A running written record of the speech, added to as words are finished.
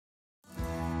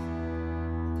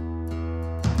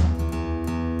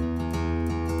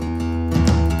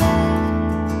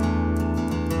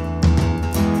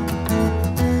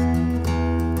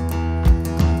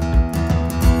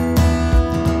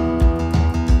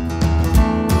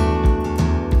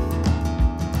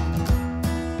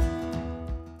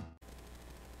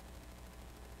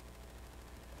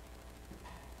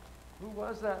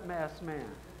was that masked man?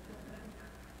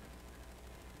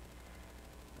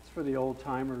 It's for the old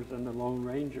timers and the Lone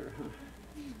Ranger.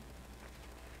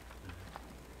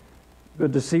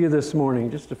 Good to see you this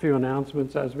morning. Just a few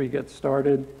announcements as we get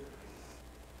started.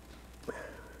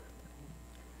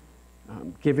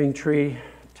 Giving tree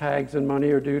tags and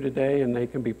money are due today, and they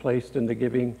can be placed in the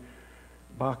giving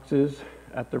boxes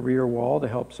at the rear wall to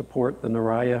help support the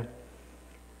Nariah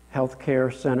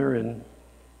Healthcare Center in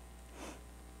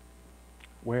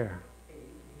where?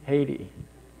 Haiti.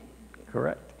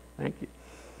 Correct. Thank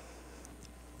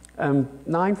you.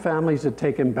 9 families had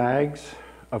taken bags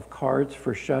of cards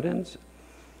for shut-ins.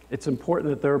 It's important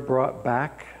that they're brought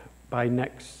back by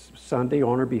next Sunday,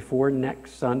 on or before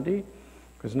next Sunday,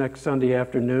 because next Sunday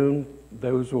afternoon,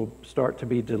 those will start to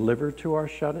be delivered to our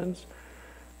shut-ins,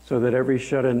 so that every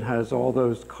shut-in has all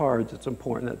those cards. It's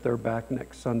important that they're back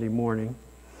next Sunday morning.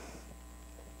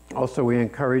 Also, we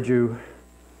encourage you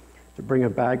to bring a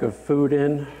bag of food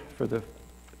in for the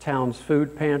town's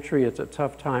food pantry. It's a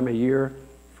tough time of year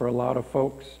for a lot of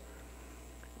folks,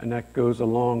 and that goes a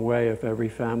long way if every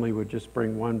family would just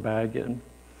bring one bag in.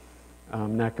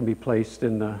 That can be placed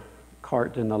in the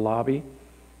cart in the lobby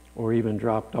or even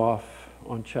dropped off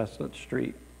on Chestnut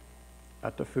Street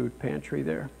at the food pantry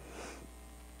there.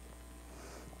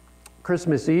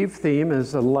 Christmas Eve theme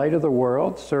is the light of the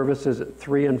world. Services at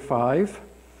 3 and 5.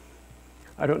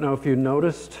 I don't know if you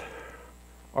noticed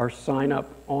our sign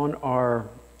up on our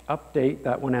update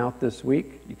that went out this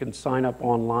week. You can sign up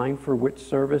online for which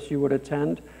service you would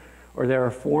attend, or there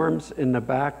are forms in the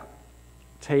back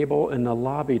table in the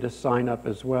lobby to sign up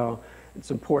as well.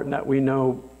 It's important that we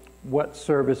know what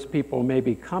service people may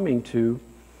be coming to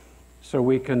so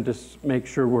we can just make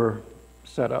sure we're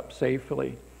set up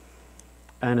safely.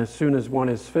 And as soon as one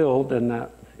is filled, and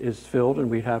that is filled, and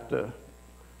we have to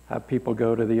have people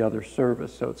go to the other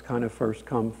service. So it's kind of first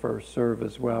come, first serve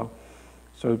as well.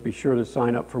 So be sure to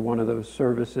sign up for one of those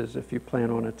services if you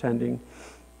plan on attending.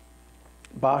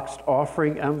 Boxed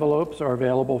offering envelopes are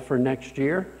available for next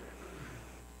year.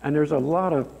 And there's a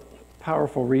lot of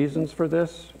powerful reasons for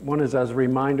this. One is as a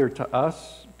reminder to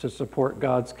us to support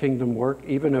God's kingdom work,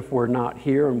 even if we're not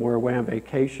here and we're away on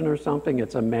vacation or something.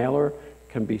 It's a mailer,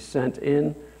 can be sent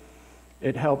in.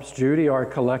 It helps Judy, our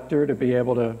collector, to be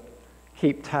able to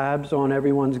keep tabs on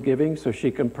everyone's giving so she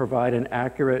can provide an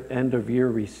accurate end-of-year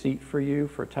receipt for you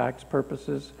for tax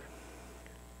purposes.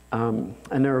 And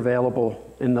they're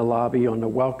available in the lobby on the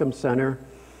Welcome Center.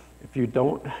 If you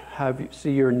don't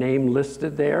see your name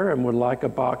listed there and would like a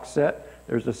box set,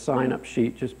 there's a sign-up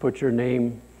sheet. Just put your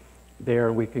name there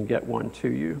and we can get one to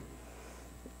you.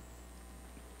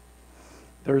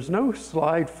 There's no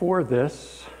slide for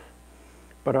this,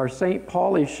 but our St.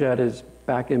 Pauli shed is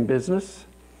back in business.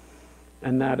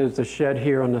 And that is a shed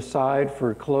here on the side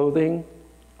for clothing.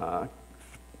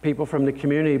 People from the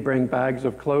community bring bags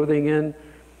of clothing in.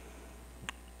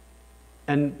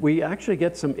 And we actually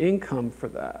get some income for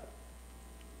that.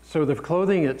 So the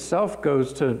clothing itself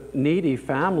goes to needy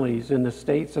families in the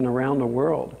States and around the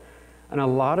world. And a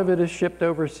lot of it is shipped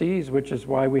overseas, which is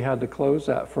why we had to close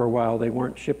that for a while. They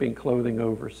weren't shipping clothing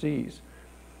overseas.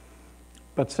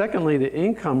 But secondly, the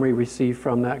income we receive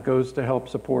from that goes to help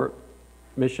support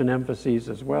mission emphases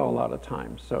as well a lot of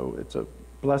times. So it's a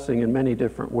blessing in many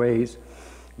different ways.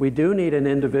 We do need an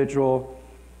individual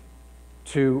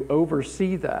to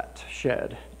oversee that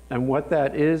shed. And what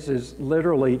that is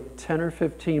literally 10 or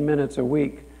 15 minutes a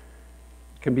week.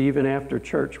 It can be even after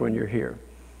church when you're here.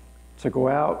 To go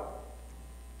out,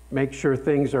 make sure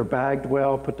things are bagged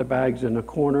well, put the bags in a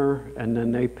corner, and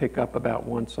then they pick up about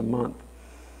once a month.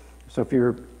 So if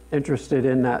you're interested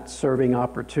in that serving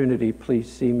opportunity, please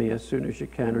see me as soon as you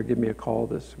can or give me a call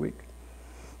this week.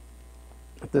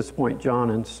 At this point, John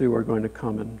and Sue are going to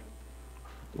come and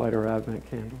light our Advent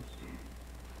candles.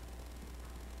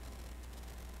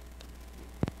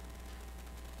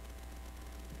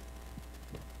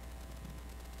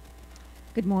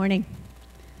 Good morning.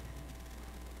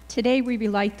 Today we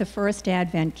relight the first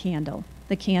Advent candle,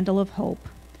 the candle of hope.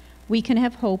 We can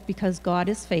have hope because God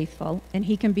is faithful and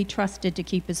he can be trusted to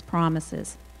keep his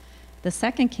promises. The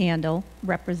second candle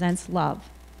represents love.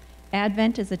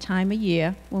 Advent is a time of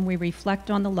year when we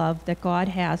reflect on the love that God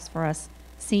has for us,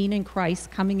 seen in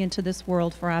Christ coming into this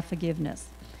world for our forgiveness.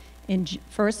 In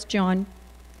 1 John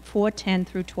 4:10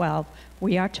 through 12,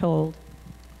 we are told,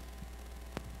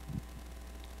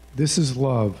 "This is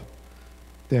love,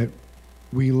 that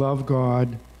we love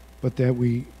God, but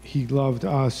that he loved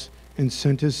us and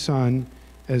sent his Son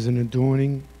as an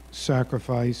adorning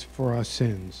sacrifice for our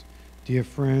sins." Dear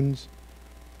friends,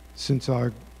 since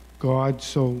our God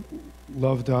so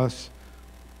loved us,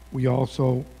 we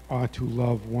also ought to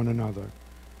love one another.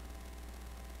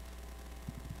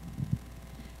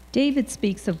 David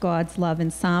speaks of God's love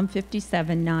in Psalm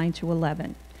 57,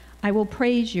 9-11. I will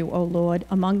praise you, O Lord,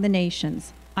 among the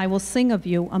nations. I will sing of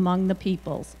you among the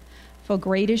peoples. For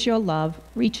great is your love,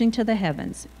 reaching to the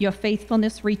heavens. Your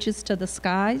faithfulness reaches to the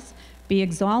skies. Be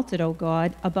exalted, O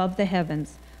God, above the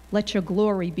heavens. Let your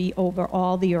glory be over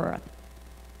all the earth.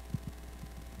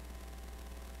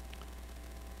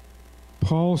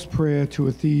 Paul's prayer to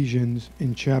Ephesians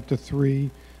in chapter 3,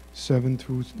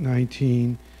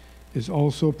 7-19 is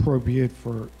also appropriate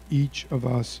for each of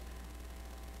us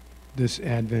this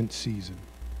Advent season.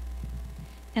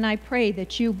 And I pray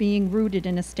that you, being rooted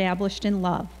and established in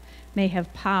love, may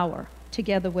have power,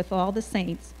 together with all the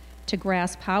saints, to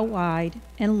grasp how wide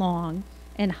and long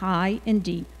and high and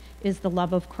deep is the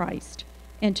love of Christ,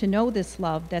 and to know this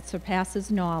love that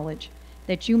surpasses knowledge,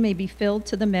 that you may be filled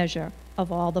to the measure of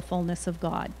all the fullness of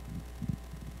God.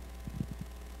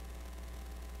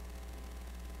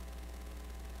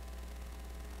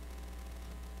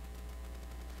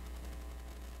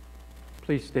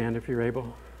 Please stand if you're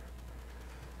able.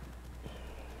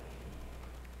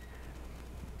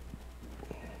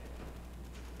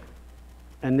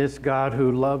 And this God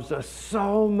who loves us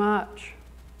so much,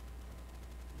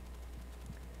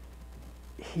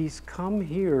 He's come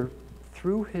here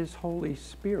through His Holy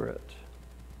Spirit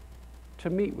to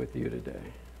meet with you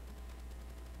today.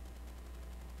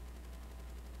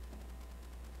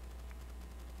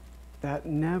 That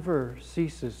never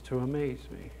ceases to amaze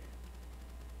me.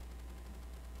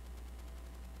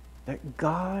 That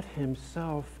God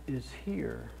Himself is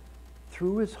here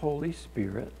through His Holy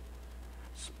Spirit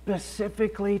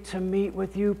specifically to meet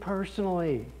with you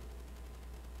personally.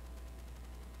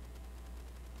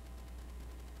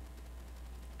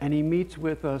 And He meets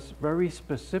with us very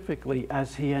specifically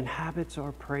as He inhabits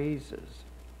our praises.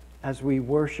 As we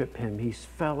worship Him, He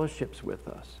fellowships with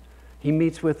us. He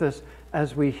meets with us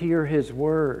as we hear His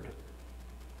word.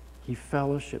 He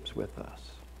fellowships with us.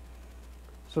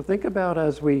 So think about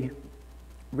as we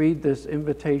read this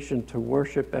invitation to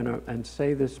worship and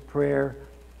say this prayer,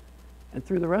 and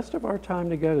through the rest of our time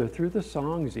together, through the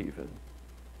songs even,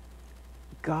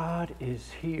 God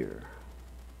is here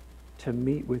to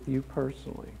meet with you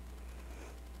personally.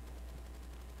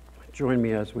 Join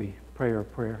me as we pray our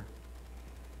prayer.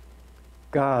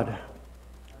 God,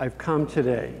 I've come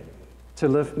today to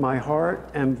lift my heart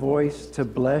and voice to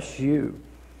bless you,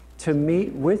 to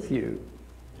meet with you,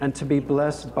 and to be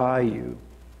blessed by you.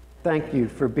 Thank you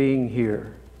for being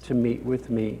here to meet with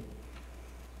me.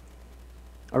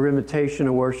 Our invitation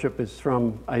to worship is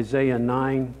from Isaiah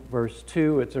 9, verse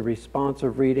 2. It's a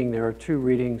responsive reading. There are two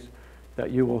readings that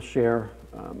you will share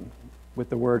with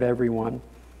the word everyone.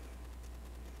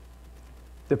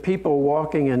 The people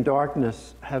walking in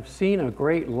darkness have seen a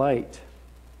great light.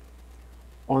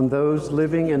 On those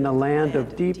living in the land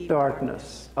of deep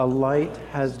darkness, a light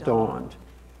has dawned.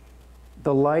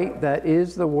 The light that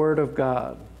is the Word of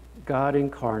God, God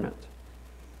incarnate.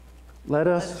 Let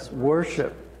us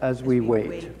worship as we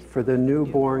wait for the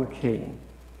newborn King.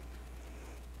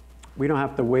 We don't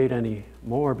have to wait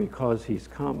anymore because He's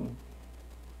come.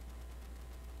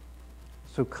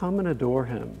 So come and adore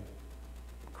Him,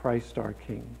 Christ our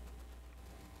King.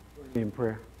 Join me in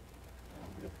prayer.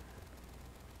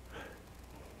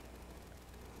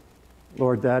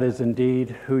 Lord, that is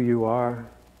indeed who you are.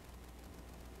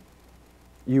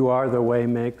 You are the way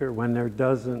maker when there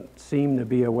doesn't seem to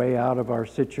be a way out of our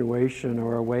situation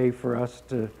or a way for us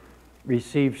to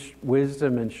receive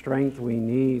wisdom and strength we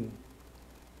need.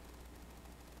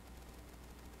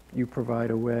 You provide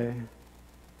a way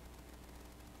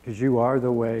because you are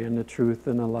the way and the truth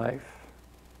and the life.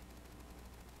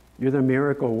 You're the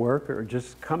miracle worker,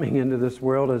 just coming into this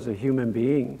world as a human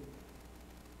being,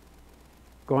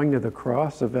 going to the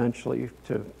cross eventually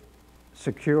to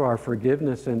secure our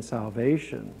forgiveness and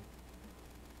salvation.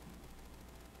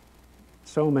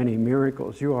 So many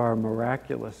miracles. You are a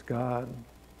miraculous God.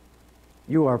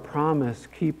 You are a promise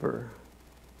keeper.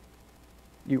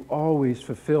 You always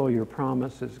fulfill your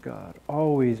promises, God.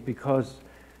 Always, because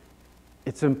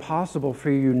it's impossible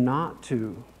for you not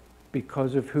to,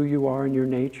 because of who you are in your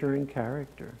nature and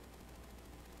character.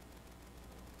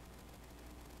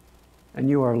 And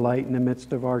you are light in the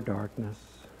midst of our darkness.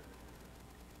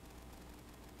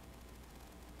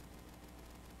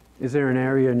 Is there an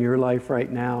area in your life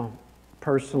right now,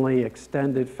 personally,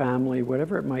 extended family,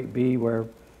 whatever it might be, where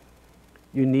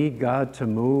you need God to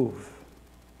move,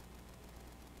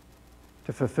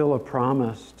 to fulfill a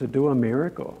promise, to do a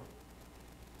miracle,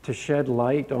 to shed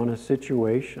light on a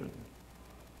situation?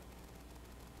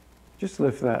 Just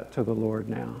lift that to the Lord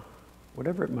now,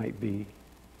 whatever it might be.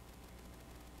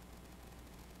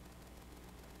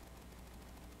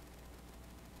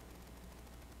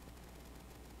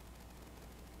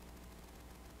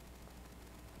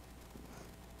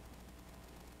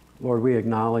 Lord, we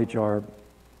acknowledge our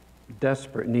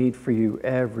desperate need for you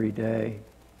every day.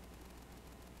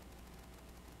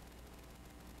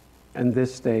 And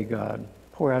this day, God,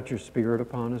 pour out your Spirit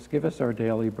upon us. Give us our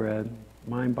daily bread,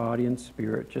 mind, body, and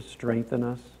spirit. Just strengthen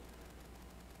us.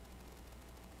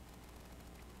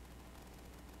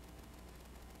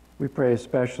 We pray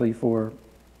especially for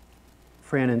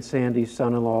Fran and Sandy's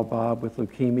son-in-law, Bob, with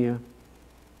leukemia,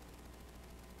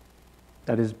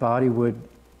 that his body would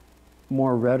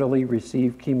more readily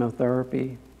receive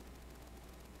chemotherapy,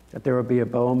 that there would be a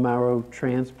bone marrow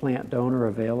transplant donor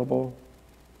available.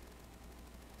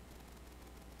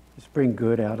 Just bring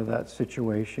good out of that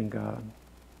situation, God.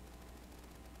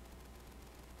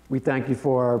 We thank you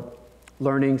for our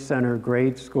Learning Center,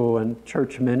 grade school, and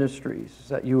church ministries,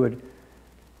 that you would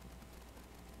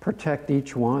protect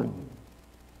each one.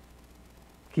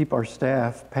 Keep our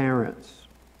staff, parents,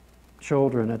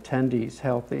 children, attendees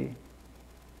healthy.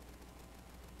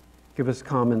 Give us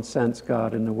common sense,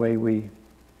 God, in the way we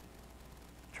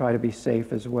try to be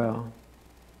safe as well.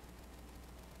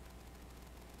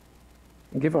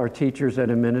 And give our teachers and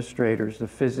administrators the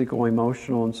physical,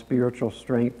 emotional, and spiritual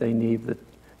strength they need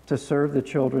to serve the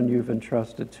children you've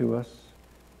entrusted to us.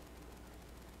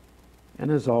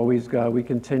 And as always, God, we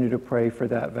continue to pray for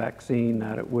that vaccine,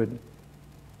 that it would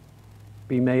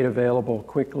be made available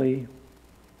quickly,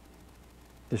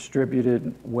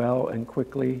 distributed well and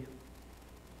quickly.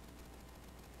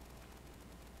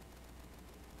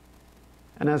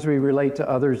 And as we relate to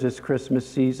others this Christmas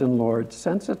season, Lord,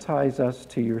 sensitize us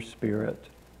to your Spirit.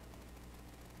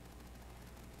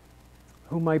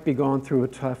 Who might be going through a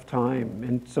tough time,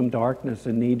 in some darkness,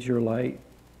 and needs your light?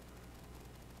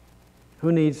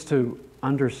 Who needs to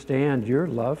understand your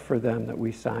love for them that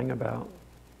we sang about?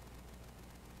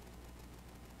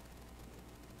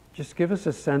 Just give us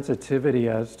a sensitivity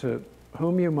as to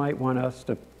whom you might want us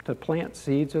to plant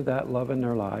seeds of that love in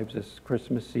their lives this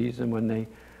Christmas season, when they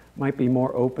might be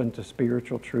more open to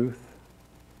spiritual truth,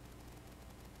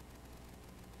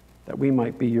 that we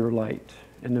might be your light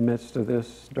in the midst of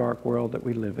this dark world that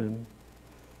we live in.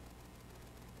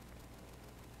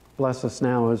 Bless us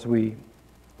now as we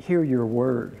hear your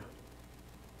word.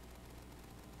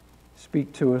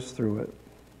 Speak to us through it,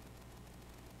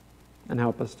 and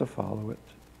help us to follow it.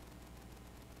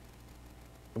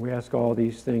 And we ask all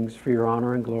these things for your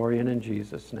honor and glory, and in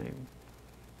Jesus' name.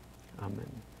 Amen.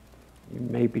 You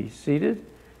may be seated.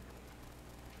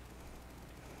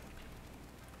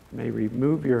 You may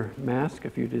remove your mask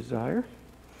if you desire.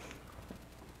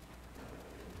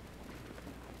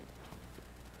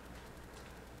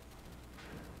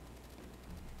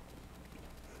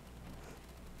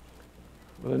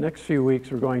 Well, the next few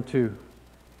weeks we're going to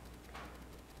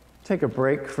take a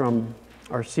break from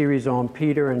our series on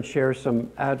Peter and share some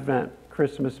Advent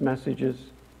Christmas messages.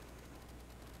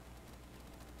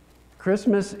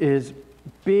 Christmas is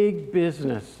big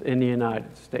business in the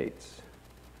United States.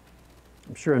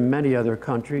 I'm sure in many other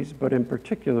countries, but in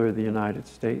particular the United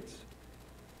States.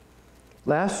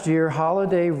 Last year,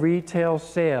 holiday retail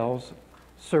sales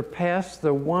surpassed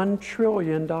the $1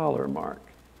 trillion mark.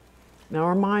 Now,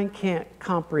 our mind can't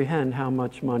comprehend how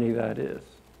much money that is.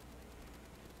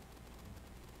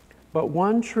 But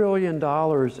 $1 trillion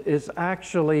is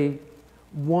actually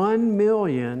 1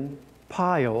 million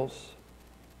piles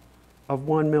of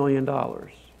 $1 million.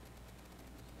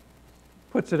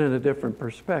 Puts it in a different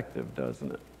perspective,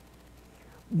 doesn't it?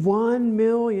 1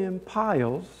 million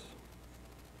piles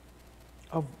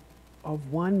of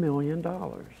 $1 million.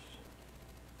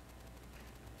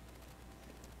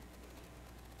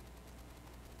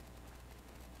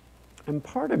 And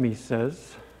part of me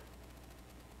says,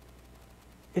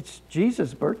 it's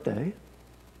Jesus' birthday.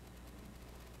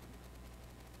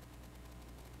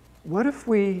 What if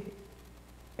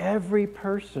every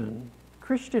person,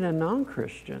 Christian and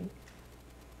non-Christian,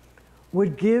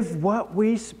 would give what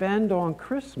we spend on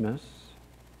Christmas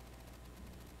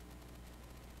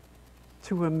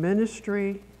to a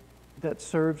ministry that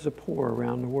serves the poor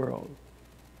around the world?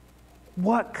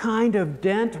 What kind of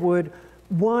dent would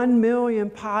 1 million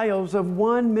piles of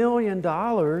 $1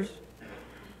 million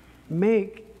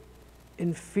make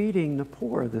in feeding the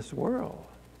poor of this world?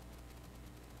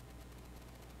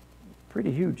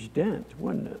 Pretty huge dent,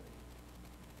 wouldn't it?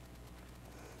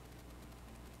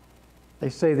 They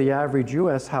say the average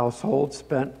U.S. household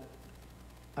spent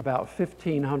about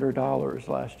 $1,500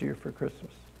 last year for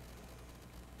Christmas.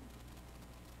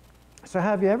 So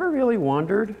have you ever really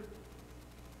wondered,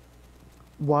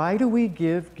 why do we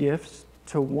give gifts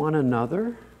to one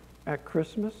another at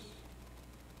Christmas?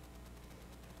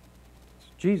 It's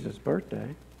Jesus'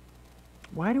 birthday.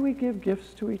 Why do we give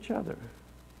gifts to each other?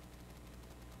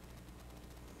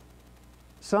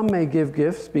 Some may give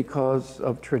gifts because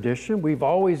of tradition. We've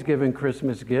always given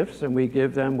Christmas gifts, and we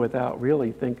give them without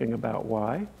really thinking about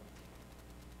why.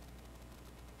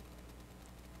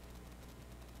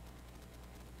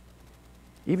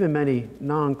 Even many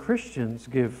non-Christians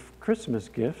give Christmas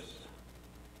gifts.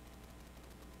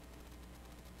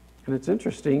 And it's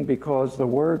interesting because the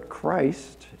word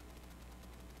Christ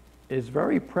is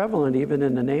very prevalent even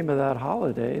in the name of that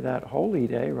holiday, that holy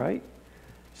day, right?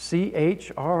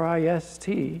 Christmas.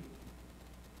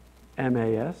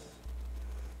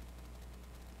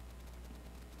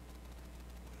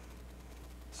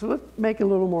 So let's make it a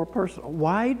little more personal.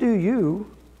 Why do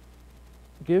you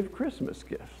give Christmas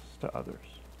gifts to others?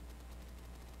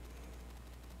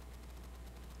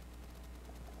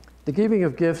 The giving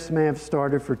of gifts may have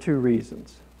started for two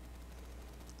reasons.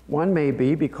 One may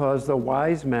be because the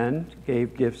wise men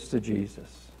gave gifts to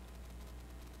Jesus.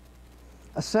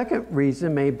 A second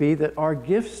reason may be that our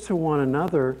gifts to one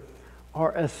another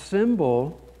are a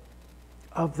symbol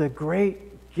of the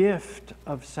great gift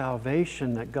of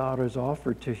salvation that God has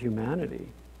offered to humanity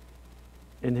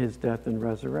in his death and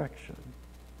resurrection.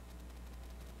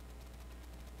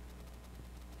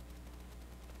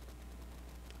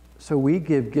 So we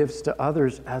give gifts to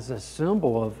others as a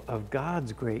symbol of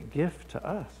God's great gift to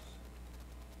us.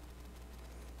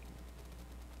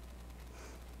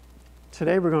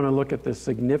 Today we're going to look at the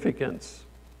significance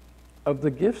of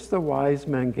the gifts the wise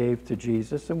men gave to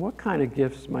Jesus and what kind of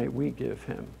gifts might we give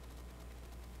him.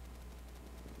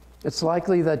 It's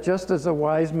likely that just as the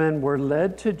wise men were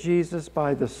led to Jesus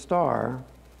by the star,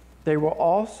 they were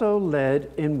also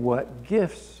led in what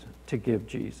gifts to give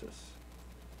Jesus.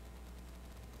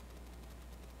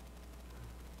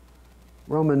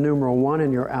 Roman numeral 1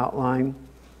 in your outline,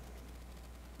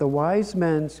 the wise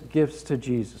men's gifts to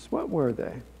Jesus. What were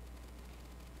they?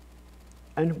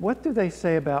 And what do they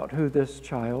say about who this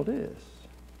child is?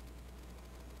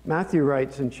 Matthew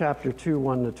writes in chapter 2,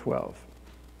 1 to 12.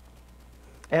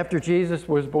 After Jesus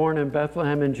was born in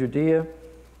Bethlehem in Judea,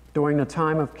 during the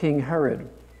time of King Herod,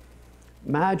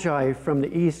 Magi from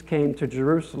the east came to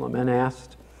Jerusalem and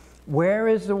asked, "Where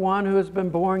is the one who has been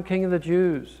born King of the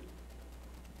Jews?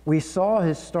 We saw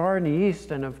his star in the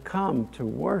east and have come to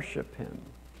worship him."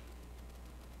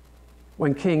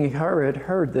 When King Herod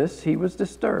heard this, he was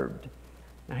disturbed.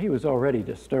 Now, he was already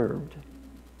disturbed.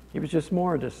 He was just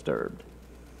more disturbed.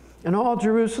 And all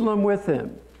Jerusalem with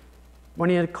him. When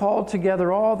he had called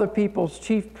together all the people's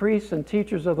chief priests and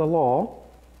teachers of the law,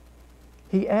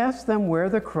 he asked them where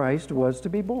the Christ was to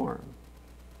be born.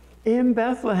 "In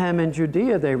Bethlehem in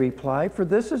Judea," they replied, "for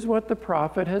this is what the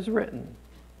prophet has written."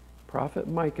 Prophet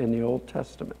Micah in the Old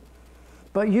Testament.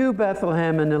 "But you,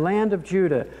 Bethlehem, in the land of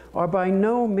Judah, are by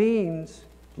no means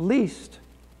least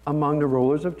among the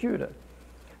rulers of Judah.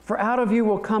 For out of you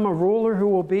will come a ruler who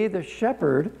will be the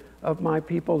shepherd of my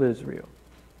people Israel."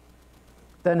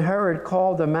 Then Herod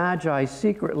called the Magi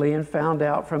secretly and found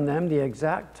out from them the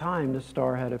exact time the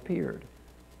star had appeared.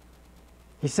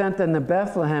 He sent them to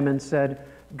Bethlehem and said,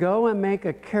 "Go and make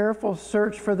a careful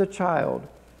search for the child.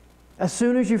 As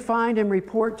soon as you find him,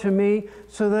 report to me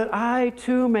so that I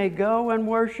too may go and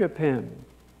worship him."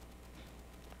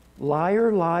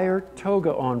 Liar, liar,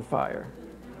 toga on fire.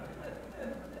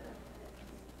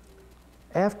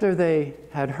 After they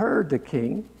had heard the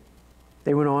king,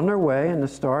 they went on their way, and the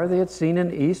star they had seen in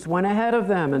the east went ahead of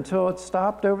them until it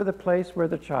stopped over the place where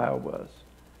the child was.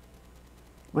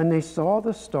 When they saw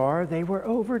the star, they were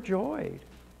overjoyed.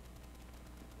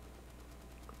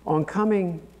 On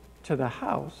coming to the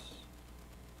house,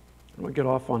 we'll get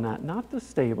off on that, not the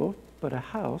stable, but a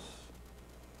house,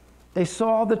 they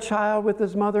saw the child with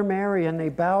his mother Mary, and they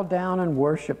bowed down and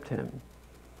worshiped him.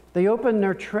 They opened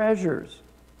their treasures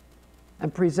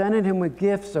and presented him with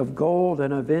gifts of gold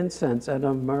and of incense and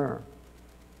of myrrh.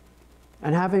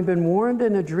 And having been warned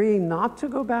in a dream not to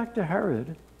go back to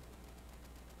Herod,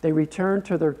 they returned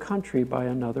to their country by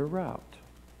another route.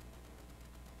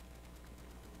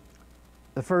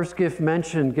 The first gift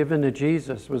mentioned given to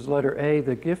Jesus was letter A,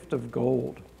 the gift of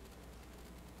gold.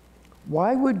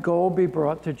 Why would gold be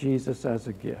brought to Jesus as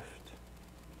a gift?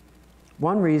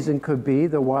 One reason could be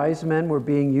the wise men were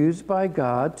being used by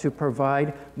God to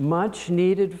provide much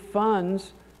needed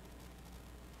funds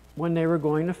when they were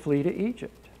going to flee to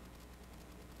Egypt.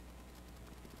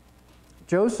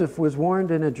 Joseph was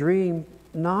warned in a dream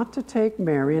not to take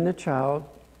Mary and the child.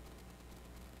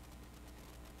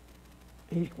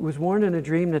 He was warned in a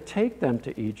dream to take them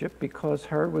to Egypt because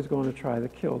Herod was going to try to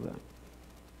kill them.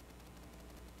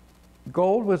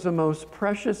 Gold was the most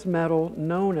precious metal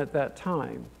known at that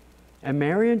time, and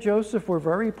Mary and Joseph were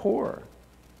very poor,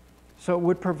 so it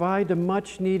would provide the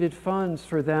much needed funds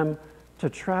for them to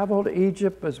travel to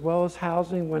Egypt as well as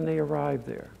housing when they arrived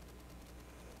there.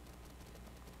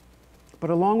 But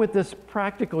along with this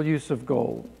practical use of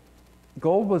gold,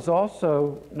 gold was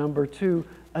also, number two,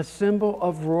 a symbol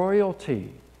of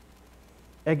royalty,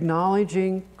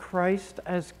 acknowledging Christ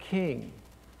as King.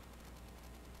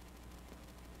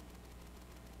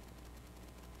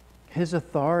 His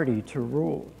authority to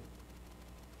rule.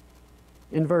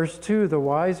 In verse 2, the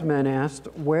wise men asked,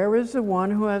 "Where is the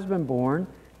one who has been born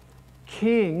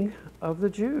King of the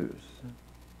Jews?"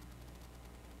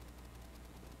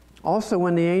 Also,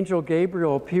 when the angel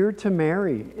Gabriel appeared to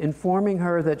Mary, informing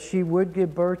her that she would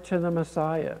give birth to the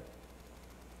Messiah,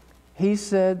 he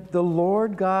said, "The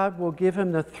Lord God will give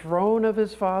him the throne of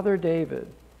his father David,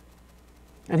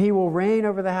 and he will reign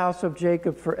over the house of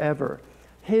Jacob forever.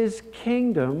 His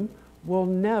kingdom will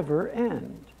never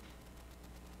end."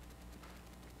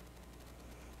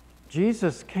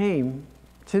 Jesus came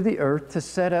to the earth to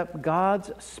set up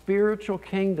God's spiritual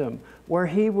kingdom where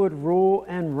he would rule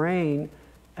and reign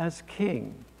as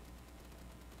king.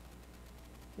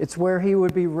 It's where he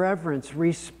would be reverenced,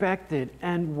 respected,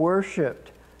 and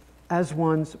worshiped as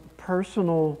one's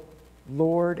personal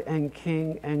Lord and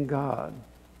King and God,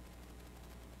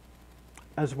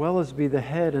 as well as be the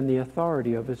head and the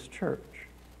authority of his church.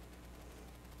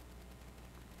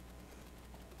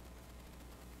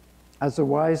 As the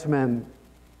wise men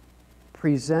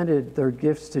presented their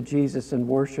gifts to Jesus and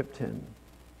worshiped him,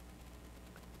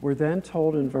 we're then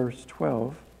told in verse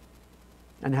 12,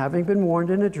 "And having been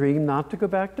warned in a dream not to go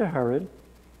back to Herod,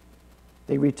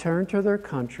 they returned to their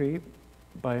country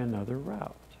by another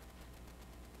route."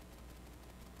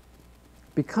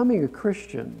 Becoming a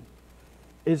Christian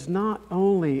is not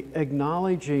only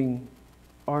acknowledging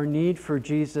our need for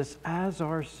Jesus as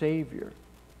our Savior,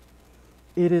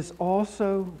 it is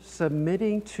also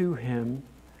submitting to him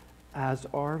as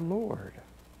our Lord,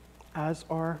 as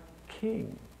our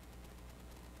King.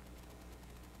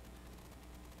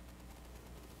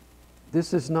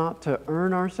 This is not to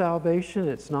earn our salvation.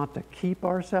 It's not to keep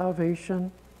our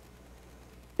salvation.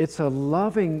 It's a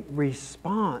loving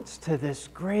response to this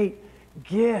great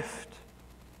gift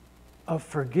of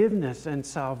forgiveness and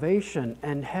salvation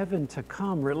and heaven to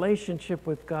come, relationship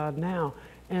with God now,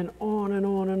 and on and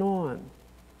on and on.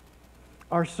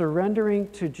 Our surrendering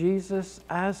to Jesus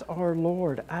as our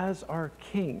Lord, as our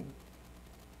King,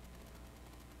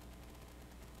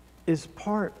 is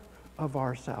part of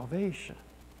our salvation.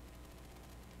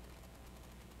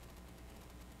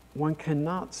 One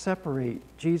cannot separate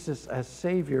Jesus as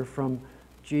Savior from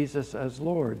Jesus as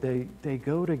Lord. They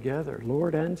go together,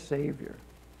 Lord and Savior.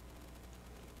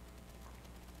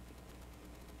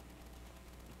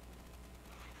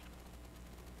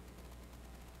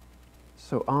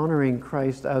 So honoring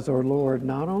Christ as our Lord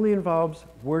not only involves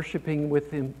worshiping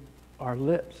with him our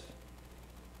lips,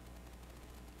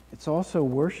 it's also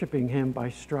worshiping him by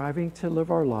striving to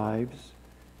live our lives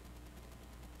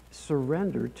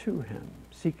surrendered to him,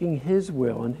 seeking his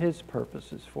will and his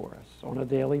purposes for us on a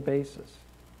daily basis.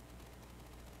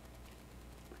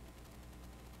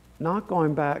 Not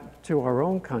going back to our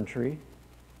own country,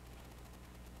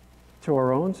 to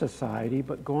our own society,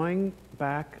 but going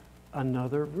back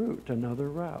another route, another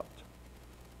route.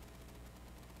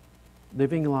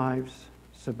 Living lives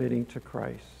submitting to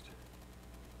Christ.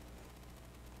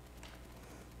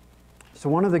 So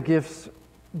one of the gifts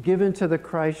given to the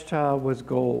Christ child was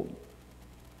gold,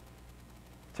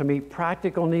 to meet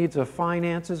practical needs of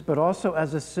finances, but also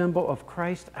as a symbol of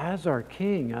Christ as our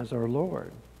King, as our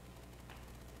Lord.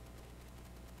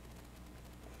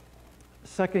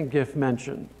 Second gift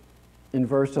mentioned in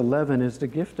verse 11 is the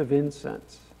gift of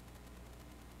incense.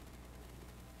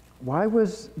 Why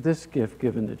was this gift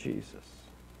given to Jesus?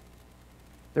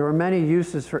 There were many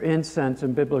uses for incense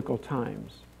in biblical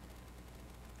times.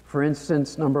 For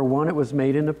instance, number one, it was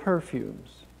made into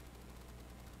perfumes.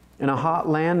 In a hot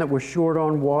land that was short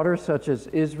on water, such as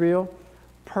Israel,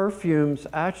 perfumes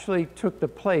actually took the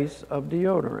place of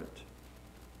deodorant.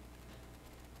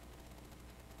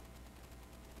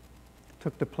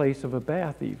 Took the place of a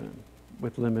bath even,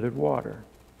 with limited water.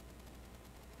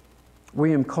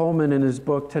 William Coleman, in his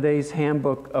book, Today's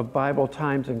Handbook of Bible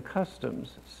Times and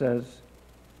Customs, says,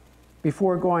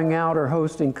 before going out or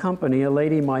hosting company, a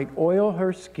lady might oil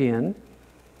her skin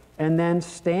and then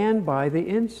stand by the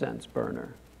incense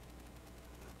burner.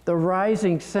 The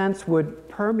rising scents would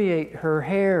permeate her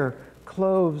hair,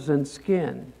 clothes, and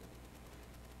skin.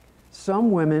 Some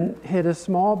women hid a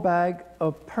small bag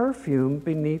of perfume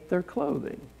beneath their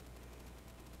clothing.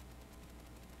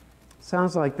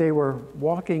 Sounds like they were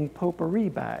walking potpourri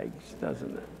bags,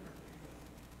 doesn't it?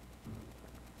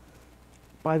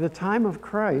 By the time of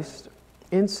Christ,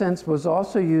 Incense was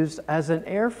also used as an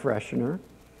air freshener,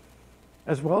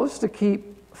 as well as to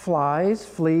keep flies,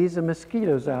 fleas, and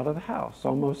mosquitoes out of the house,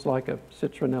 almost like a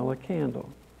citronella candle.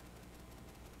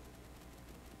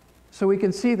 So we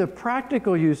can see the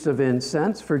practical use of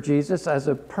incense for Jesus as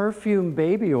a perfume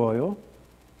baby oil,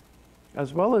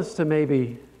 as well as to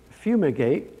maybe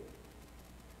fumigate,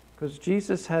 because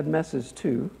Jesus had messes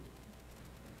too.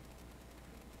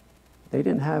 They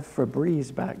didn't have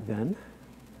Febreze back then.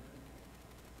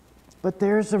 But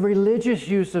there's a religious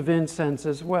use of incense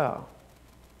as well.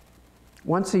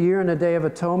 Once a year in the Day of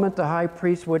Atonement, the high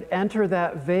priest would enter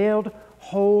that veiled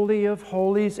Holy of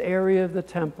Holies area of the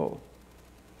temple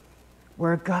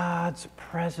where God's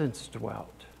presence dwelt.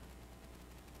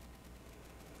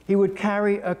 He would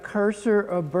carry a cursor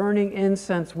of burning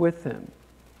incense with him.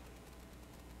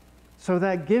 So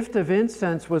that gift of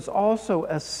incense was also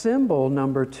a symbol,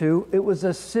 number two. It was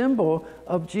a symbol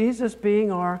of Jesus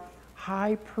being our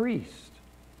high priest.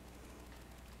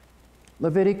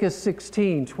 Leviticus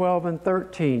 16, 12, and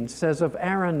 13 says of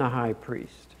Aaron the high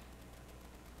priest,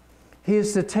 he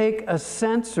is to take a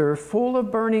censer full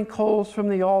of burning coals from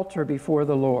the altar before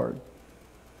the Lord,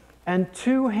 and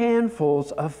 2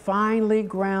 handfuls of finely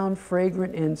ground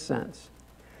fragrant incense,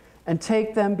 and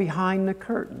take them behind the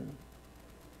curtain.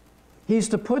 He's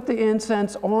to put the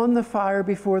incense on the fire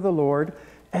before the Lord,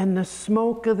 and the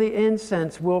smoke of the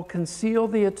incense will conceal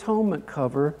the atonement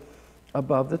cover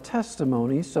above the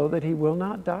testimony so that he will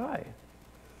not die.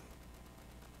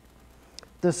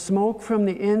 The smoke from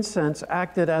the incense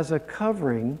acted as a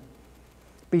covering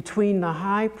between the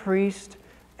high priest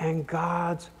and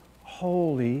God's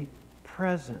holy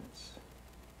presence.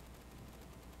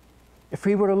 If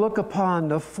he were to look upon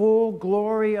the full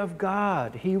glory of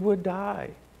God, he would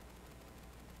die.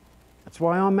 That's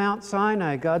why on Mount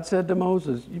Sinai, God said to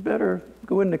Moses, you better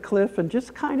go in the cliff and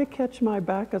just kind of catch my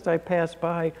back as I pass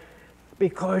by,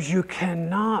 because you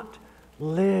cannot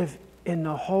live in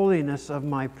the holiness of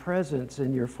my presence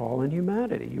in your fallen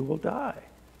humanity. You will die.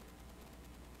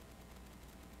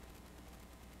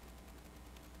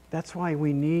 That's why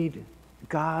we need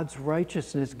God's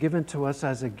righteousness given to us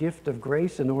as a gift of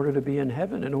grace in order to be in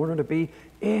heaven, in order to be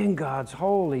in God's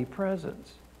holy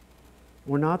presence.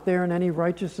 We're not there in any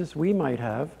righteousness we might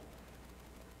have,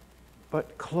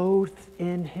 but clothed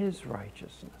in his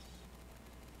righteousness.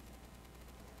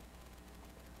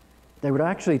 They would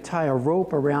actually tie a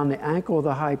rope around the ankle of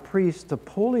the high priest to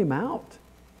pull him out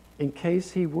in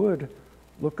case he would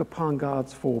look upon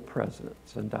God's full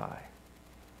presence and die.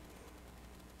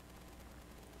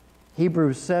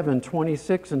 Hebrews 7,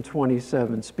 26 and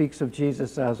 27 speaks of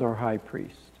Jesus as our high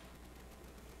priest.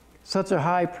 Such a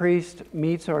high priest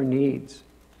meets our needs.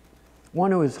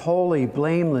 One who is holy,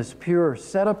 blameless, pure,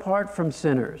 set apart from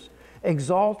sinners,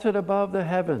 exalted above the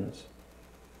heavens.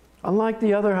 Unlike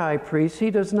the other high priests,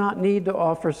 he does not need to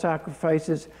offer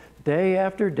sacrifices day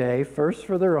after day, first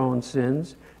for their own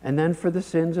sins and then for the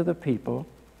sins of the people.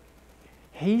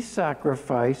 He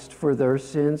sacrificed for their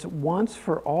sins once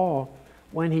for all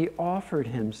when he offered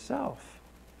himself.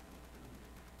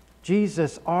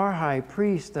 Jesus, our high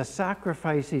priest, the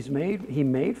sacrifice he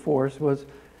made for us was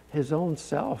his own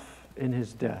self in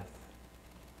his death.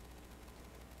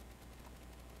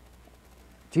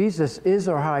 Jesus is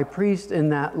our high priest in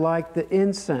that, like the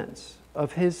incense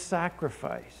of his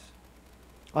sacrifice,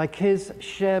 like his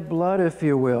shed blood, if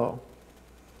you will,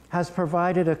 has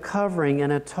provided a covering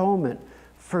and atonement,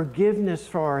 forgiveness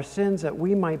for our sins, that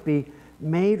we might be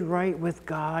made right with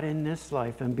God in this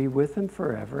life and be with him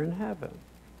forever in heaven.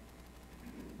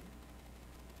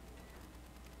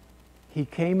 He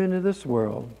came into this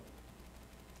world,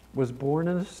 was born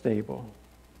in a stable,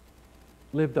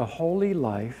 lived a holy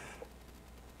life,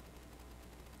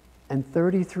 and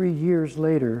 33 years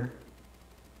later,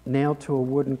 nailed to a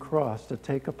wooden cross to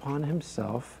take upon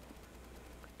himself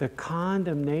the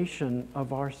condemnation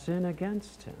of our sin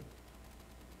against him,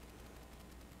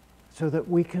 so that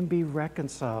we can be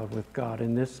reconciled with God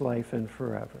in this life and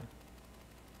forever.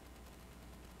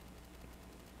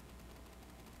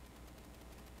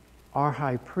 Our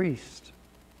high priest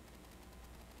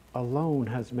alone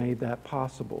has made that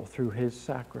possible through his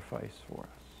sacrifice for us.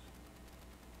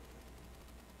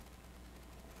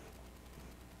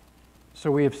 So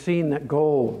we have seen that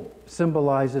gold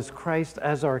symbolizes Christ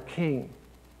as our King.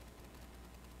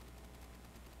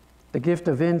 The gift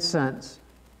of incense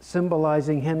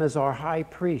symbolizing him as our high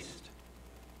priest.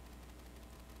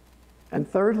 And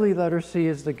thirdly, letter C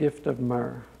is the gift of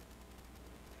myrrh.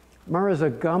 Myrrh is a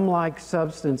gum-like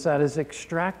substance that is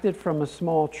extracted from a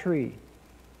small tree.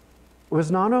 It was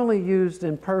not only used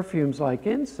in perfumes like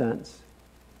incense,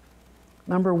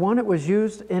 Number one, it was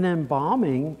used in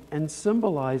embalming and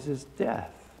symbolizes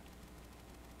death.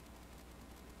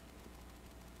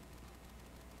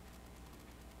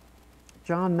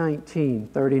 John 19,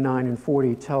 39 and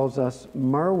 40 tells us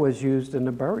myrrh was used in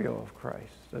the burial of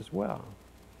Christ as well.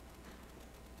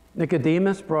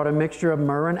 Nicodemus brought a mixture of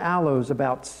myrrh and aloes,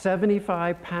 about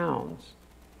 75 pounds.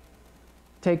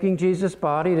 Taking Jesus'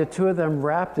 body, the two of them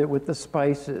wrapped it with the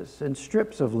spices and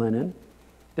strips of linen.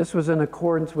 This was in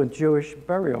accordance with Jewish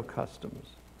burial customs.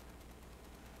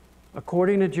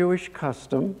 According to Jewish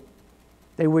custom,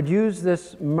 they would use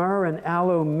this myrrh and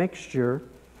aloe mixture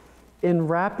in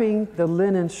wrapping the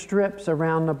linen strips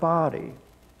around the body,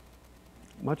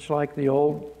 much like the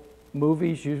old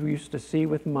movies you used to see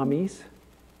with mummies,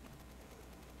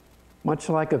 much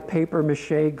like a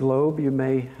papier-mâché globe you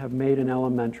may have made in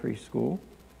elementary school.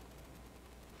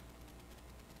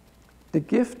 The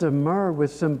gift of myrrh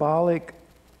was symbolic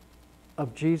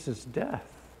of Jesus' death.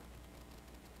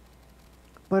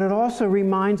 But it also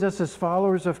reminds us as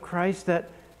followers of Christ that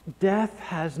death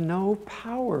has no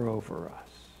power over us.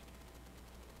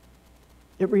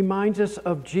 It reminds us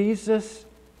of Jesus'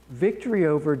 victory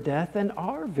over death and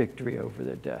our victory over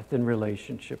the death in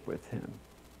relationship with him.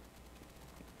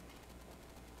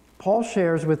 Paul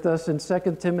shares with us in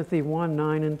 2 Timothy 1,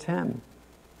 9 and 10.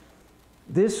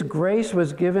 This grace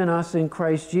was given us in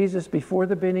Christ Jesus before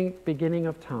the beginning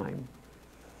of time.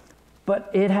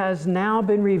 But it has now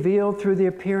been revealed through the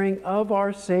appearing of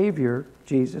our Savior,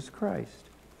 Jesus Christ,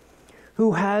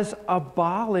 who has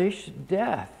abolished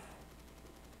death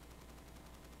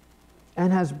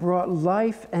and has brought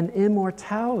life and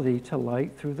immortality to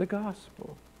light through the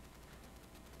gospel.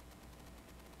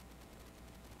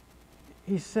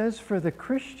 He says for the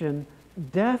Christian,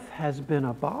 death has been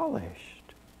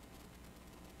abolished.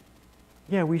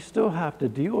 Yeah, we still have to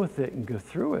deal with it and go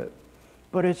through it,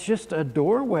 but it's just a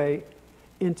doorway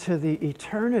into the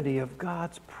eternity of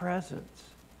God's presence,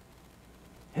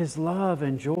 his love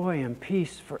and joy and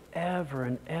peace forever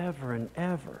and ever and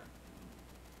ever.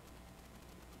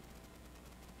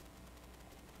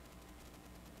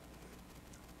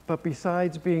 But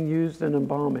besides being used in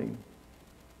embalming,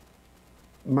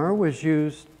 myrrh was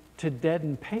used to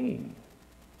deaden pain.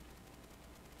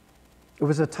 It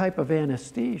was a type of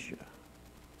anesthesia.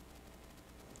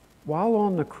 While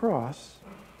on the cross,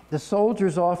 the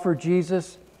soldiers offered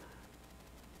Jesus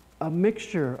a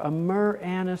mixture, a myrrh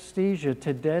anesthesia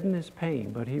to deaden his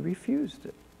pain, but he refused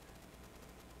it.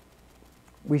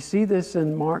 We see this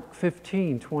in Mark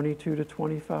 15, 22 to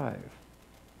 25.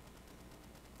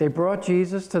 They brought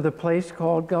Jesus to the place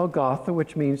called Golgotha,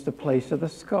 which means the place of the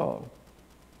skull.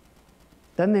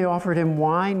 Then they offered him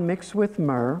wine mixed with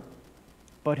myrrh,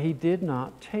 but he did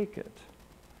not take it.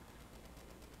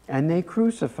 And they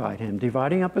crucified him.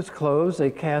 Dividing up his clothes, they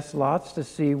cast lots to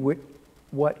see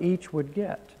what each would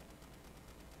get.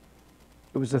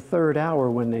 It was the third hour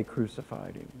when they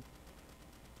crucified him.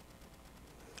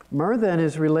 Myrrh then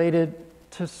is related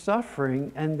to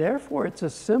suffering, and therefore it's a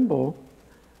symbol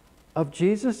of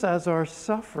Jesus as our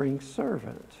suffering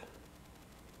servant.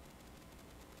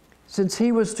 Since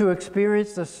he was to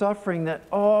experience the suffering that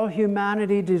all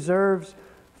humanity deserves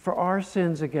for our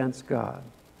sins against God,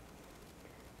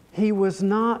 he was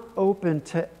not open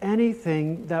to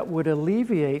anything that would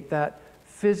alleviate that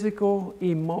physical,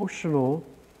 emotional,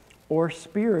 or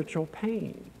spiritual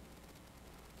pain.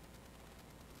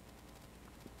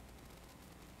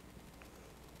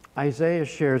 Isaiah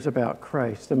shares about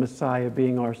Christ, the Messiah,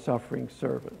 being our suffering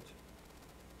servant.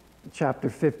 Chapter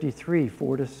 53,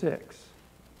 4 to 6.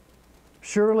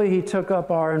 Surely he took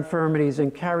up our infirmities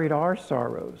and carried our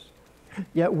sorrows,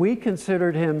 yet we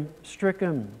considered him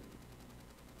stricken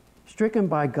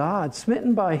by God,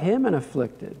 smitten by him and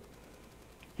afflicted.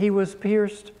 He was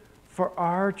pierced for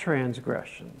our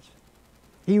transgressions.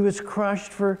 He was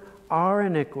crushed for our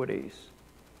iniquities.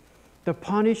 The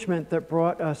punishment that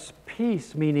brought us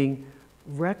peace, meaning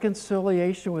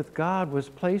reconciliation with God, was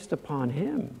placed upon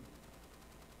him.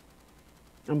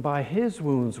 And by his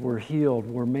wounds we're healed,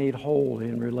 we're made whole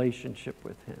in relationship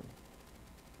with him.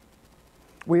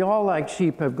 We all, like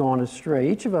sheep, have gone astray.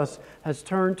 Each of us has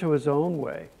turned to his own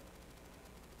way.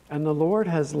 And the Lord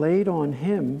has laid on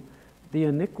him the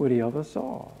iniquity of us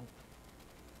all.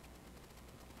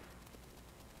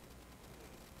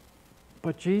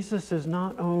 But Jesus is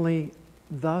not only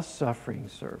the suffering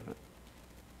servant.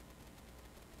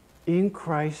 In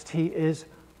Christ, he is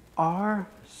our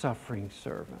suffering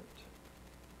servant.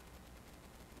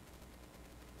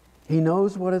 He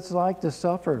knows what it's like to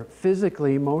suffer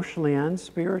physically, emotionally, and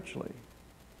spiritually.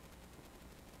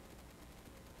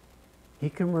 He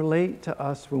can relate to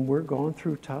us when we're going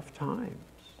through tough times.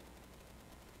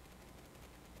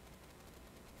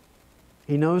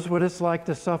 He knows what it's like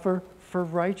to suffer for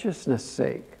righteousness'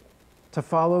 sake, to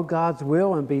follow God's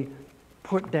will and be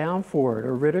put down for it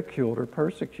or ridiculed or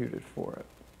persecuted for it.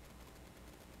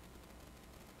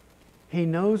 He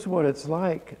knows what it's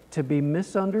like to be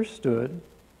misunderstood,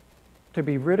 to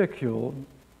be ridiculed,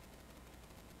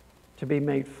 to be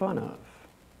made fun of.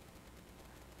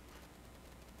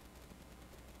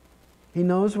 He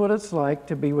knows what it's like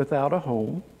to be without a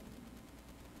home,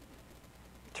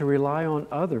 to rely on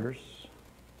others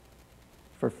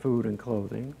for food and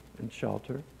clothing and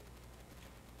shelter.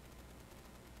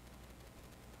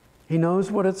 He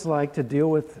knows what it's like to deal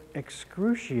with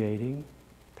excruciating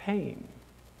pain.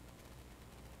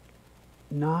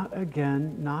 Not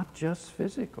just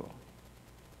physical,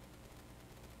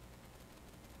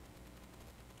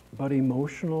 but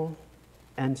emotional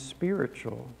and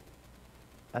spiritual,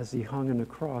 as he hung on the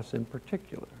cross in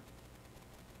particular.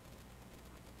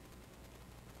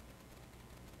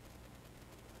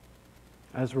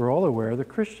 As we're all aware, the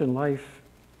Christian life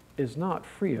is not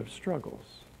free of struggles.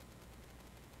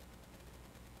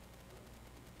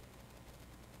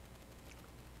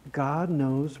 God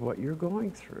knows what you're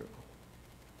going through.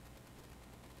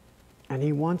 And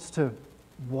he wants to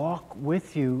walk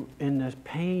with you in the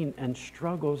pain and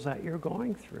struggles that you're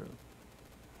going through.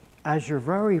 As your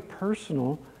very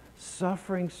personal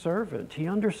suffering servant, he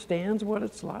understands what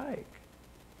it's like.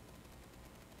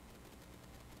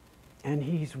 And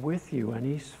he's with you and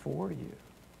he's for you.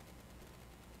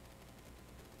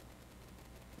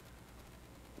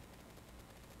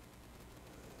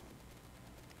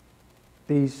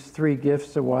 These three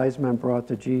gifts the wise men brought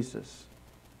to Jesus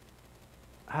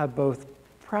have both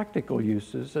practical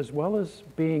uses as well as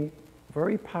being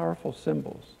very powerful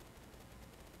symbols.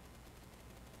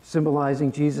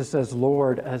 Symbolizing Jesus as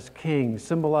Lord, as King,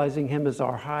 symbolizing him as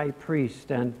our high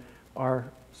priest and our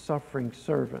suffering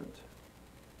servant.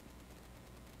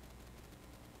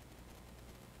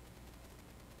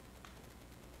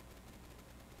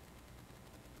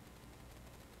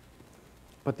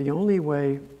 But the only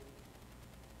way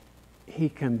he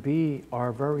can be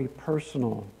our very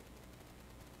personal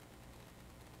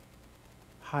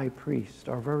high priest,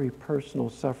 our very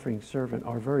personal suffering servant,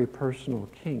 our very personal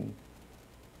king,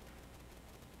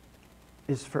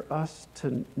 is for us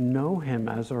to know him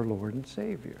as our Lord and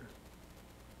Savior.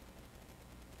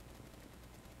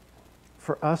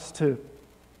 For us to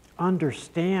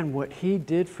understand what he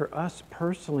did for us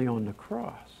personally on the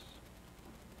cross.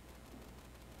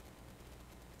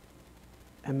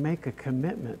 And make a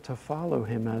commitment to follow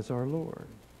him as our Lord.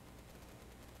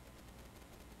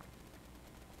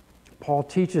 Paul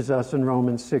teaches us in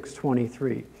Romans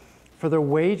 6:23, for the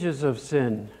wages of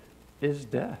sin is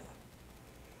death,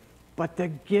 but the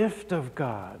gift of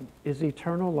God is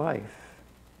eternal life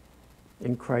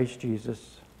in Christ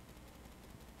Jesus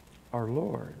our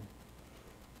Lord.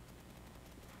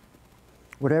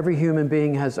 What every human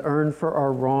being has earned for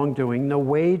our wrongdoing, the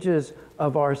wages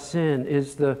of our sin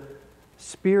is the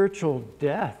spiritual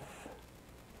death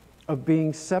of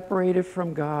being separated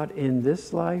from God in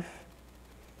this life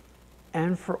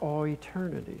and for all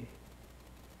eternity.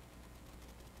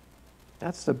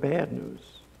 That's the bad news.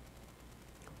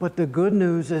 But the good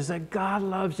news is that God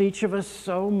loves each of us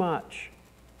so much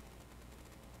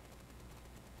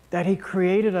that he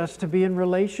created us to be in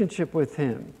relationship with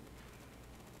him.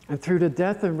 And through the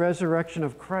death and resurrection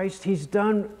of Christ, he's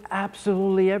done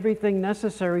absolutely everything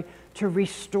necessary to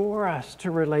restore us to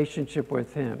relationship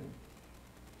with him,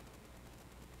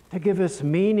 to give us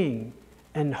meaning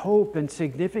and hope and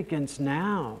significance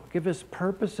now, give us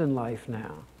purpose in life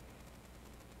now,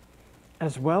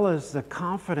 as well as the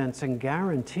confidence and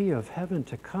guarantee of heaven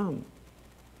to come.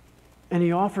 And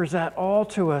he offers that all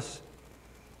to us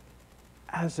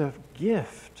as a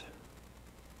gift.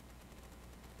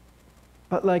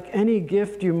 But like any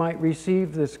gift you might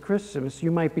receive this Christmas,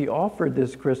 you might be offered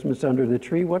this Christmas under the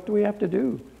tree, what do we have to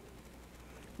do?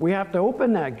 We have to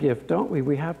open that gift, don't we?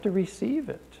 We have to receive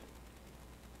it.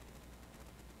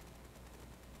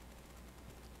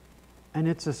 And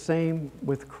it's the same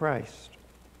with Christ.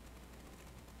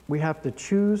 We have to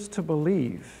choose to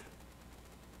believe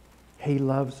he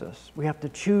loves us. We have to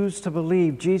choose to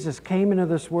believe Jesus came into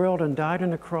this world and died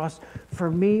on the cross for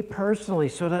me personally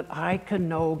so that I can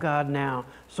know God now,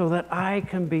 so that I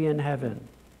can be in heaven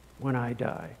when I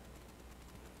die.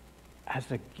 As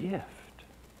a gift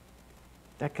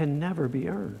that can never be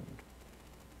earned.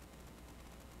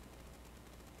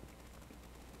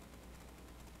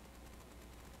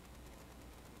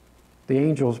 The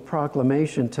angel's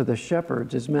proclamation to the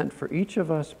shepherds is meant for each of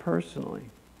us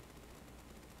personally.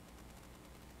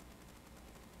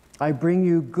 I bring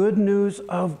you good news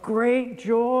of great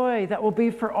joy that will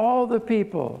be for all the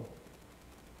people.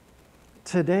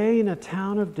 Today in the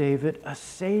town of David, a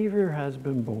Savior has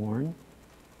been born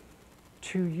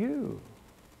to you.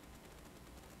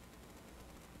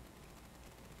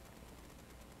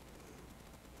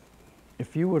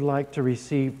 If you would like to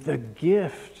receive the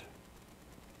gift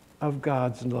of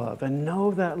God's love and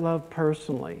know that love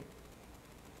personally,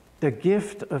 the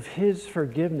gift of His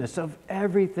forgiveness of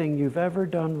everything you've ever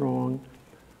done wrong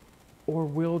or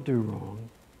will do wrong,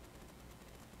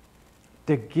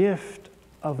 the gift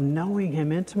of knowing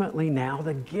Him intimately now,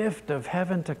 the gift of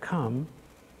heaven to come,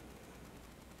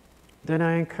 then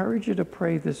I encourage you to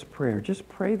pray this prayer. Just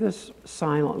pray this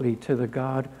silently to the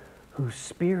God whose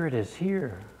Spirit is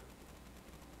here.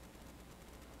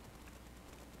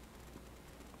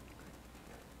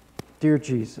 Dear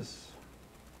Jesus,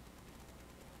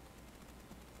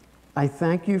 I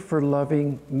thank you for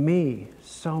loving me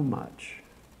so much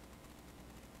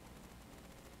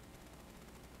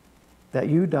that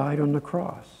you died on the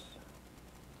cross.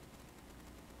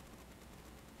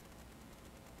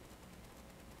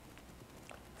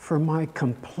 For my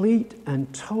complete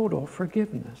and total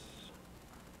forgiveness.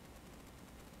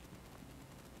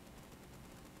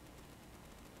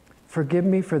 Forgive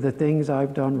me for the things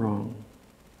I've done wrong.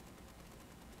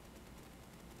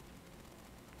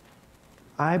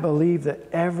 I believe that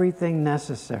everything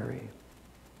necessary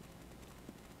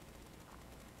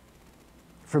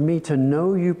for me to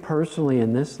know you personally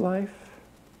in this life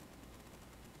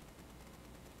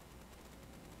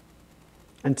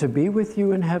and to be with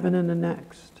you in heaven in the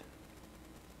next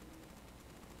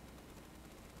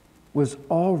was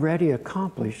already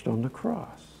accomplished on the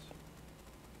cross.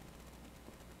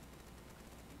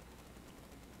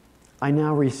 I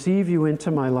now receive you into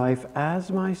my life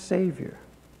as my Savior.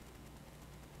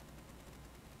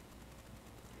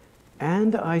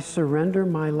 And I surrender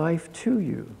my life to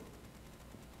you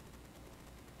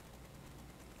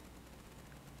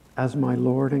as my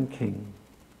Lord and King.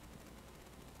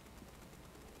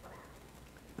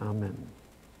 Amen.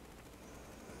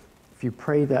 If you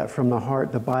pray that from the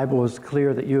heart, the Bible is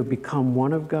clear that you have become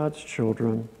one of God's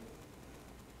children.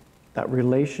 That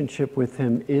relationship with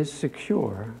Him is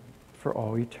secure for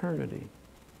all eternity.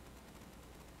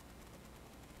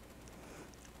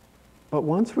 But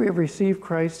once we have received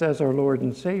Christ as our Lord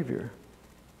and Savior,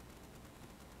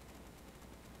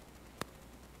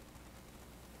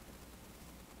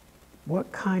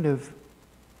 what kind of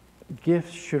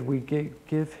gifts should we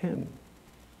give Him?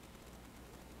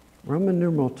 Roman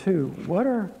numeral 2, what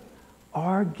are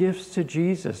our gifts to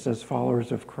Jesus as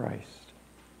followers of Christ?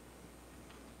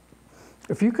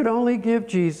 If you could only give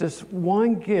Jesus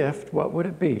one gift, what would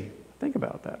it be? Think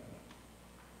about that.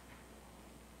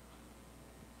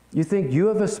 You think you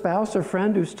have a spouse or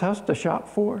friend who's tough to shop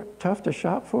for,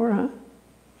 huh?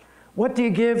 What do you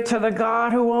give to the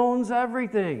God who owns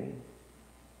everything?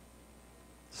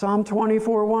 Psalm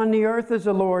 24:1, the earth is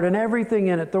the Lord and everything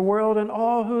in it, the world and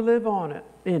all who live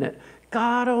in it.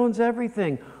 God owns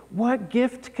everything. What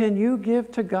gift can you give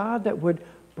to God that would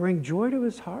bring joy to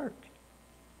His heart?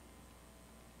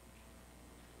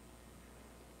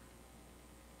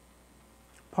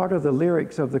 Part of the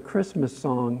lyrics of the Christmas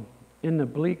song, In the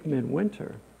Bleak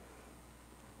Midwinter,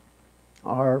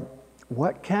 are,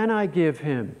 what can I give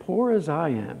Him, poor as I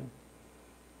am?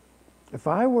 If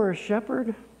I were a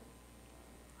shepherd,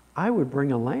 I would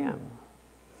bring a lamb.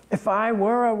 If I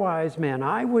were a wise man,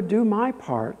 I would do my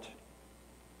part.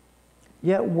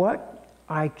 Yet what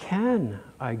I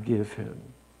give Him?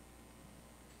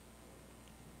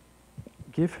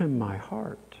 Give Him my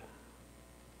heart.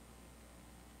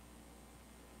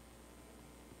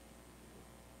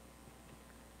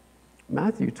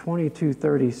 Matthew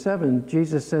 22:37,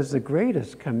 Jesus says the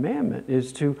greatest commandment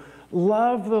is to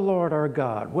love the Lord our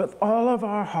God with all of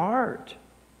our heart,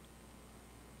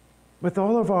 with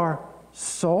all of our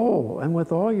soul, and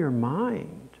with all your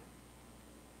mind.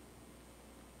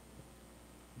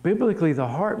 Biblically, the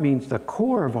heart means the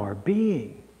core of our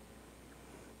being.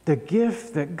 The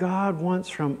gift that God wants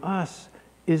from us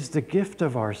is the gift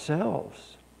of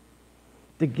ourselves.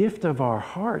 The gift of our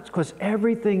hearts, because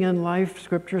everything in life,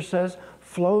 Scripture says,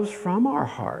 flows from our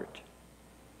heart.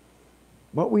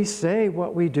 What we say,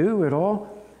 what we do,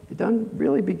 it doesn't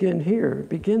really begin here. It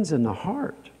begins in the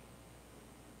heart.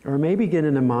 Or it may begin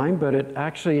in the mind, but it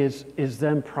actually is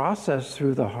then processed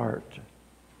through the heart.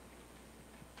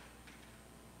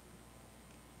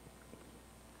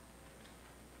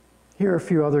 Here are a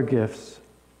few other gifts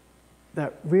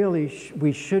that really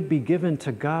we should be given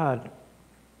to God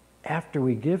after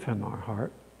we give Him our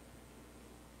heart.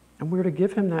 And we're to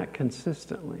give Him that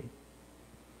consistently.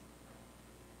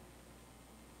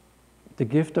 The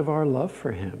gift of our love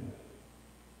for him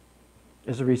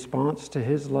is a response to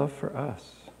his love for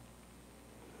us.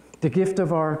 The gift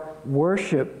of our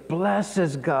worship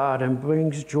blesses God and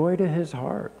brings joy to his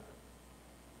heart.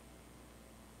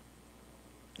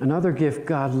 Another gift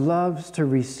God loves to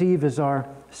receive is our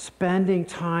spending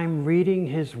time reading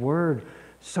his word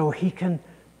so he can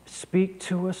speak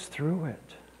to us through it.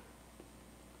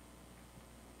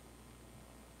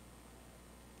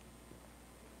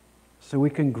 So we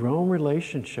can grow in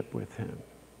relationship with him.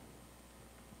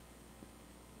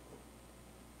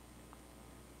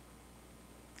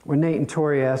 When Nate and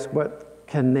Tori ask, what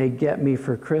can they get me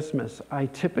for Christmas? I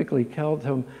typically tell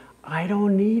them, I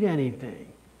don't need anything.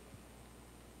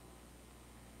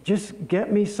 Just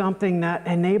get me something that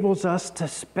enables us to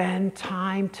spend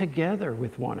time together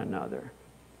with one another.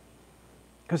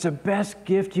 Because the best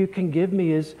gift you can give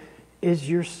me is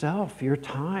yourself, your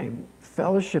time,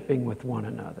 fellowshipping with one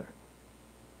another.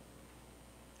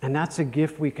 And that's a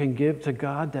gift we can give to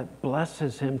God that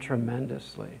blesses him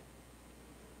tremendously.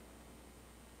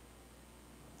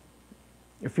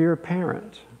 If you're a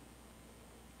parent,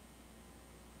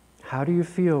 how do you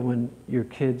feel when your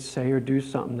kids say or do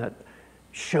something that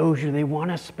shows you they want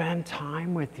to spend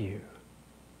time with you?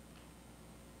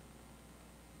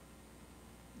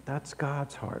 That's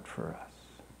God's heart for us.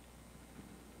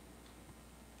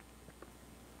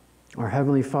 Our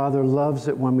Heavenly Father loves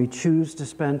it when we choose to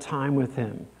spend time with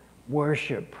him.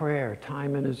 Worship, prayer,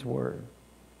 time in his word.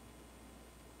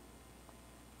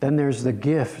 Then there's the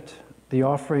gift, the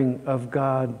offering of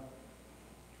God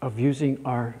of using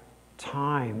our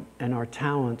time and our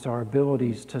talents, our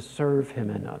abilities to serve him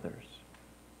and others.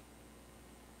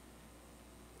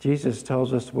 Jesus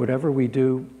tells us whatever we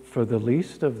do for the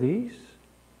least of these,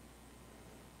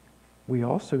 we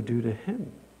also do to him.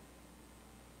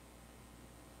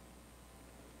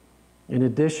 In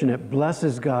addition, it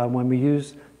blesses God when we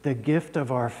use the gift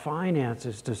of our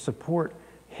finances to support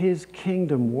his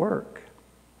kingdom work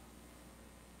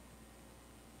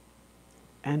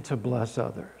and to bless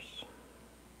others.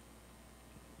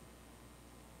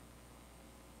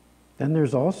 Then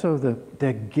there's also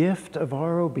the gift of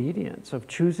our obedience, of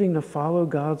choosing to follow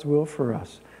God's will for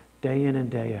us day in and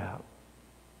day out.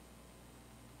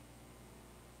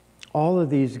 All of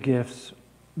these gifts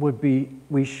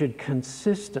we should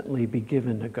consistently be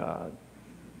given to God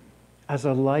as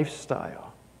a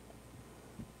lifestyle.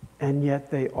 And yet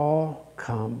they all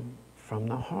come from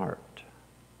the heart.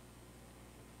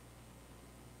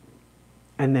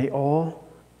 And they all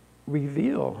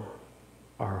reveal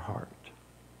our heart.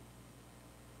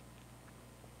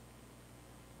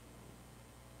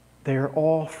 They are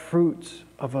all fruits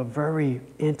of a very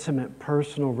intimate,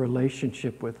 personal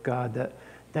relationship with God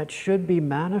that should be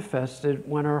manifested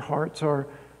when our hearts are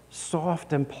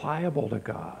soft and pliable to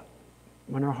God,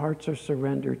 when our hearts are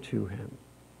surrendered to him.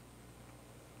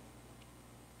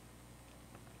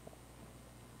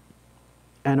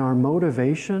 And our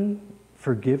motivation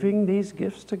for giving these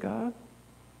gifts to God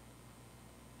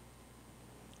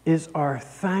is our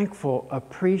thankful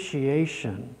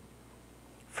appreciation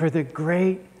for the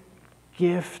great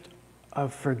gift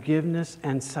of forgiveness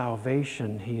and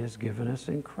salvation he has given us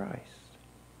in Christ.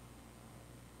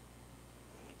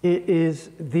 It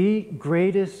is the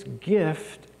greatest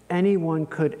gift anyone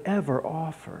could ever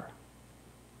offer.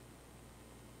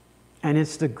 And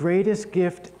it's the greatest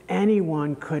gift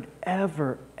anyone could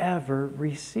ever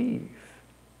receive.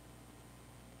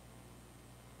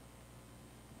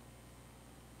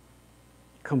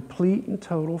 Complete and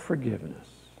total forgiveness.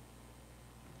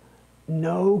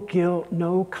 No guilt,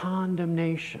 no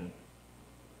condemnation.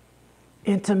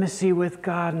 Intimacy with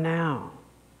God now.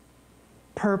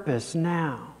 Purpose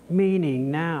now.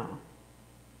 Meaning now.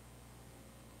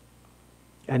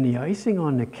 And the icing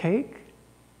on the cake,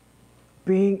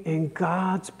 being in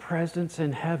God's presence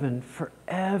in heaven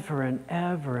forever and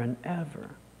ever and ever.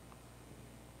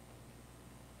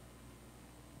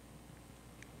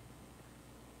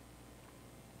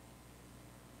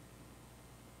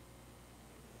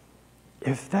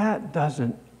 If that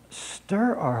doesn't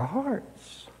stir our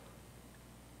hearts,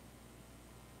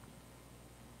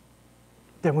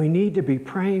 then we need to be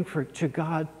praying to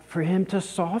God for him to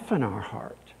soften our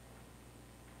heart.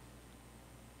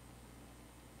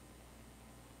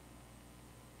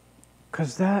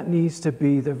 Because that needs to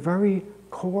be the very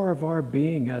core of our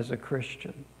being as a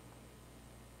Christian.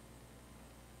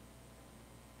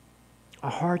 A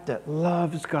heart that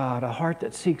loves God, a heart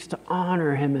that seeks to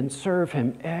honor him and serve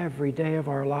him every day of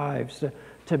our lives,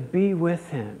 to be with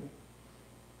him.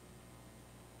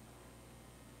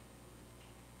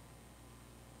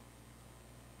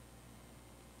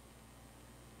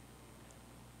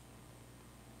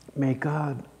 May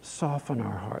God soften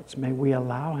our hearts. May we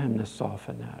allow him to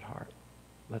soften that heart.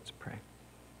 Let's pray.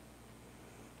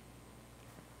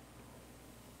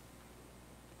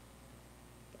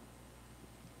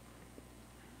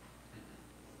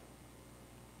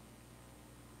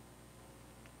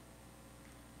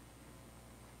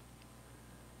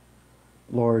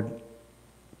 Lord,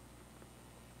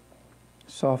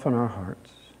 soften our hearts.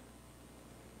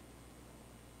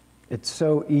 It's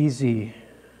so easy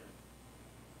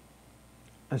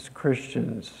as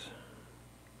Christians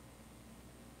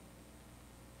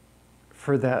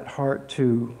for that heart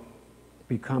to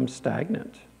become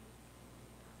stagnant,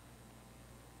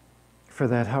 for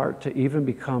that heart to even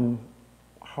become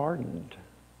hardened.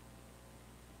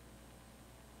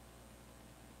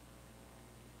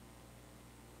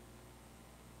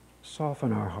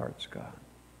 Soften our hearts, God.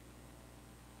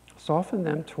 Soften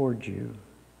them toward you.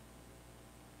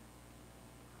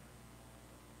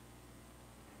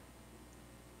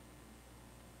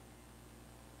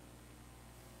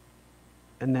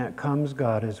 And that comes,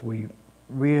 God, as we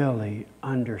really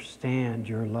understand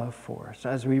your love for us,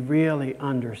 as we really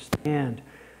understand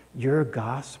your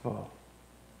gospel,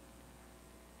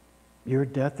 your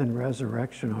death and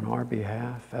resurrection on our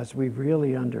behalf, as we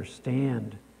really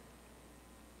understand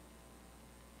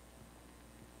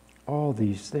all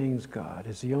these things, God,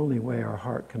 is the only way our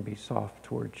heart can be soft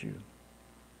towards you.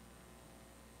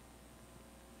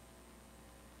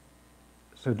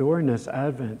 So during this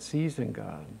Advent season,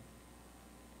 God,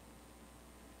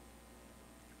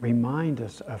 remind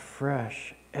us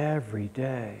afresh every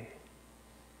day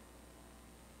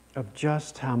of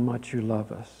just how much you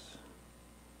love us.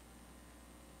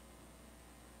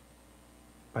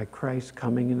 By Christ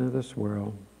coming into this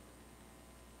world,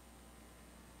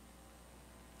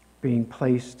 being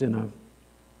placed in a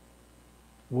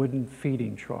wooden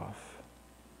feeding trough,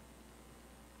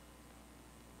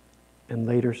 and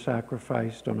later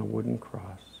sacrificed on a wooden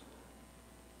cross.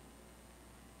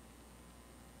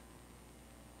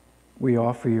 We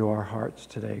offer you our hearts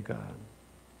today, God,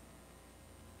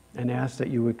 and ask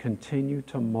that you would continue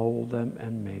to mold them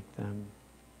and make them.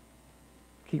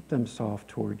 Keep them soft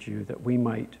towards you, that we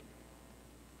might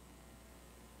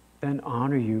then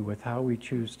honor you with how we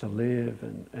choose to live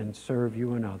and serve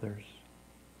you and others.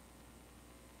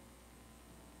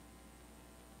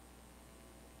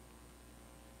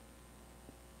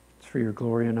 It's for your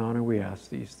glory and honor we ask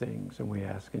these things, and we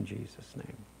ask in Jesus'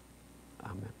 name.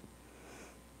 Amen.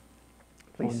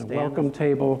 Please On the stand. welcome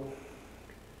table,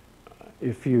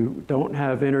 if you don't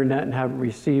have internet and haven't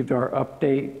received our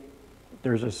update,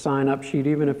 there's a sign-up sheet.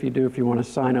 Even if you do, if you want to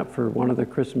sign up for one of the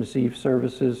Christmas Eve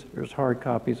services, there's hard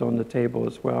copies on the table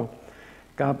as well.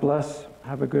 God bless.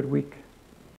 Have a good week.